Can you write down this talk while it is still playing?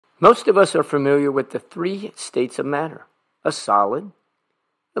Most of us are familiar with the three states of matter: a solid,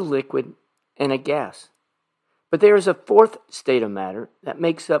 a liquid, and a gas. But there is a fourth state of matter that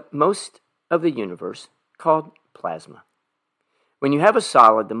makes up most of the universe, called plasma. When you have a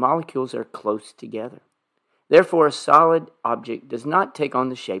solid, the molecules are close together. Therefore, a solid object does not take on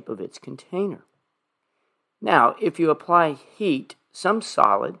the shape of its container. Now, if you apply heat, some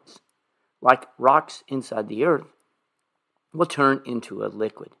solids, like rocks inside the earth, will turn into a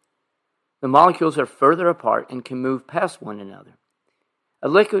liquid. The molecules are further apart and can move past one another. A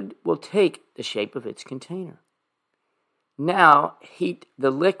liquid will take the shape of its container. Now, heat the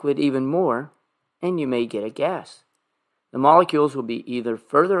liquid even more, and you may get a gas. The molecules will be either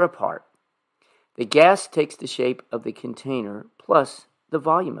further apart. The gas takes the shape of the container plus the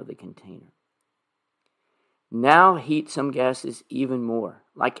volume of the container. Now heat some gases even more,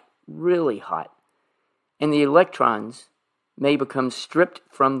 like really hot, and the electrons may become stripped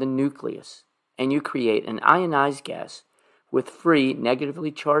from the nucleus, and you create an ionized gas with free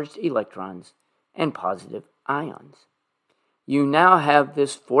negatively charged electrons and positive ions. You now have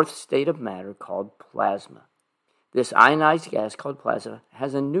this fourth state of matter called plasma. This ionized gas called plasma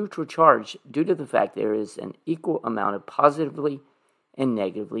has a neutral charge due to the fact there is an equal amount of positively and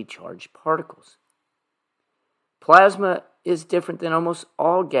negatively charged particles. Plasma is different than almost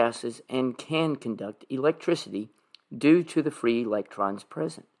all gases and can conduct electricity due to the free electrons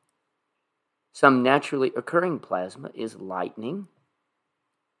present. Some naturally occurring plasma is lightning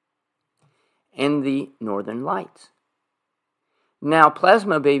and the northern lights. Now,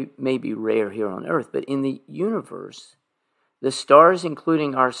 plasma may be rare here on Earth, but in the universe, the stars,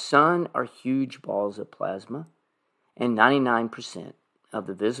 including our sun, are huge balls of plasma, and 99% of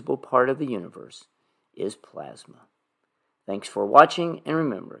the visible part of the universe is plasma. Thanks for watching, and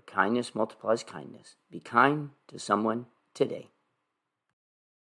remember, kindness multiplies kindness. Be kind to someone today.